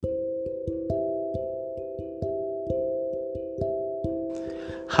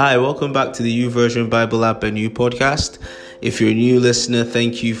Hi, welcome back to the YouVersion Bible App and You podcast. If you're a new listener,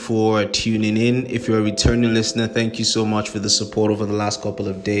 thank you for tuning in. If you're a returning listener, thank you so much for the support over the last couple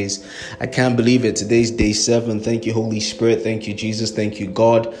of days. I can't believe it. Today's day 7. Thank you, Holy Spirit. Thank you, Jesus. Thank you,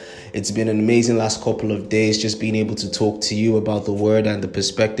 God. It's been an amazing last couple of days just being able to talk to you about the Word and the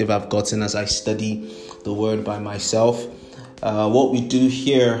perspective I've gotten as I study the Word by myself. What we do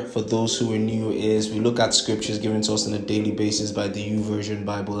here for those who are new is we look at scriptures given to us on a daily basis by the YouVersion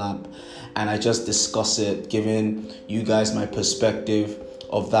Bible app, and I just discuss it, giving you guys my perspective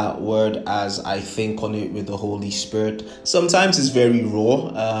of that word as I think on it with the Holy Spirit. Sometimes it's very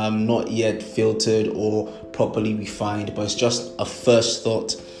raw, not yet filtered or properly refined, but it's just a first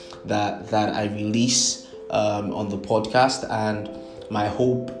thought that I release on the podcast. And my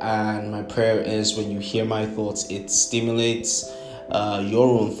hope and my prayer is when you hear my thoughts, it stimulates your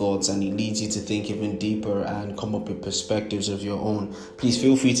own thoughts and it leads you to think even deeper and come up with perspectives of your own. Please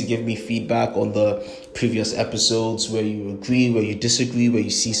feel free to give me feedback on the previous episodes, where you agree, where you disagree, where you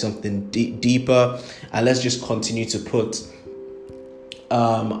see something deeper. And let's just continue to put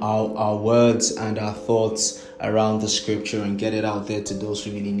our words and our thoughts around the scripture and get it out there to those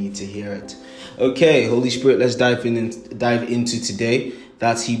who really need to hear it. Okay, Holy Spirit, let's dive into today.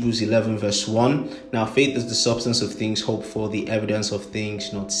 That's Hebrews 11 verse 1. Now, faith is the substance of things hoped for, the evidence of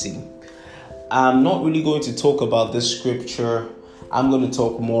things not seen. I'm not really going to talk about this scripture. I'm going to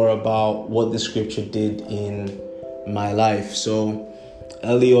talk more about what the scripture did in my life. So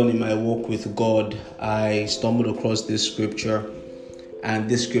early on in my walk with God, I stumbled across this scripture, and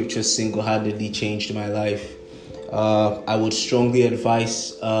this scripture single-handedly changed my life. I would strongly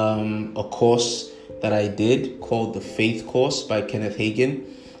advise a course that I did called the Faith Course by Kenneth Hagin.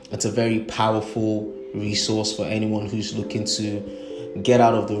 It's a very powerful resource for anyone who's looking to get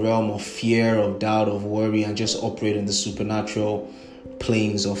out of the realm of fear, of doubt, of worry, and just operate in the supernatural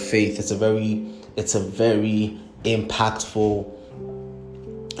planes of faith. It's a very impactful,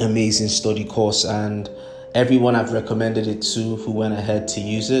 amazing study course, and everyone I've recommended it to who went ahead to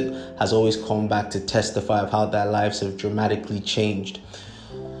use it has always come back to testify of how their lives have dramatically changed.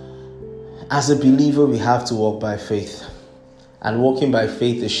 As a believer, we have to walk by faith. And walking by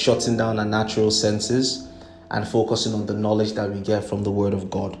faith is shutting down our natural senses and focusing on the knowledge that we get from the Word of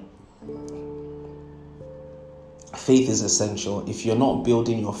God. Faith is essential. If you're not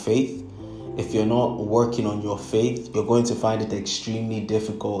building your faith, if you're not working on your faith, you're going to find it extremely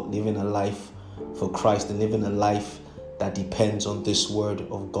difficult living a life for Christ and living a life that depends on this Word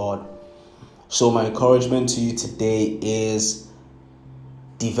of God. So my encouragement to you today is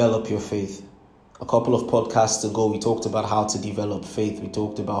develop your faith. A couple of podcasts ago, we talked about how to develop faith. We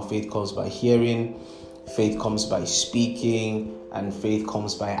talked about faith comes by hearing, faith comes by speaking, and faith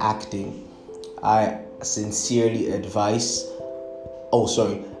comes by acting. I sincerely advise,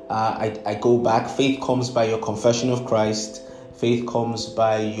 I go back. Faith comes by your confession of Christ. Faith comes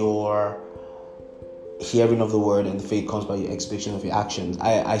by your hearing of the word, and faith comes by your execution of your actions.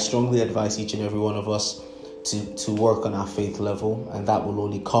 I strongly advise each and every one of us to work on our faith level, and that will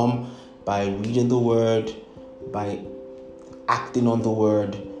only come by reading the word, by acting on the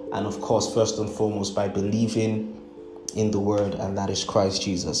word, and of course, first and foremost, by believing in the word, and that is Christ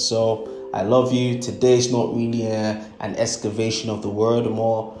Jesus. So I love you. Today is not really an excavation of the word,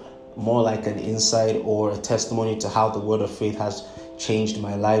 more like an insight or a testimony to how the word of faith has changed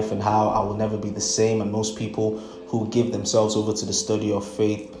my life and how I will never be the same. And most people who give themselves over to the study of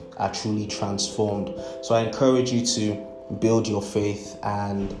faith are truly transformed. So I encourage you to build your faith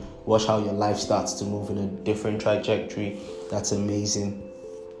and watch how your life starts to move in a different trajectory. That's amazing.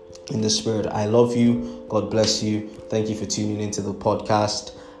 In the Spirit, I love you. God bless you. Thank you for tuning into the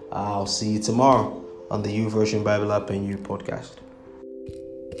podcast. I'll see you tomorrow on the YouVersion Bible App and You podcast.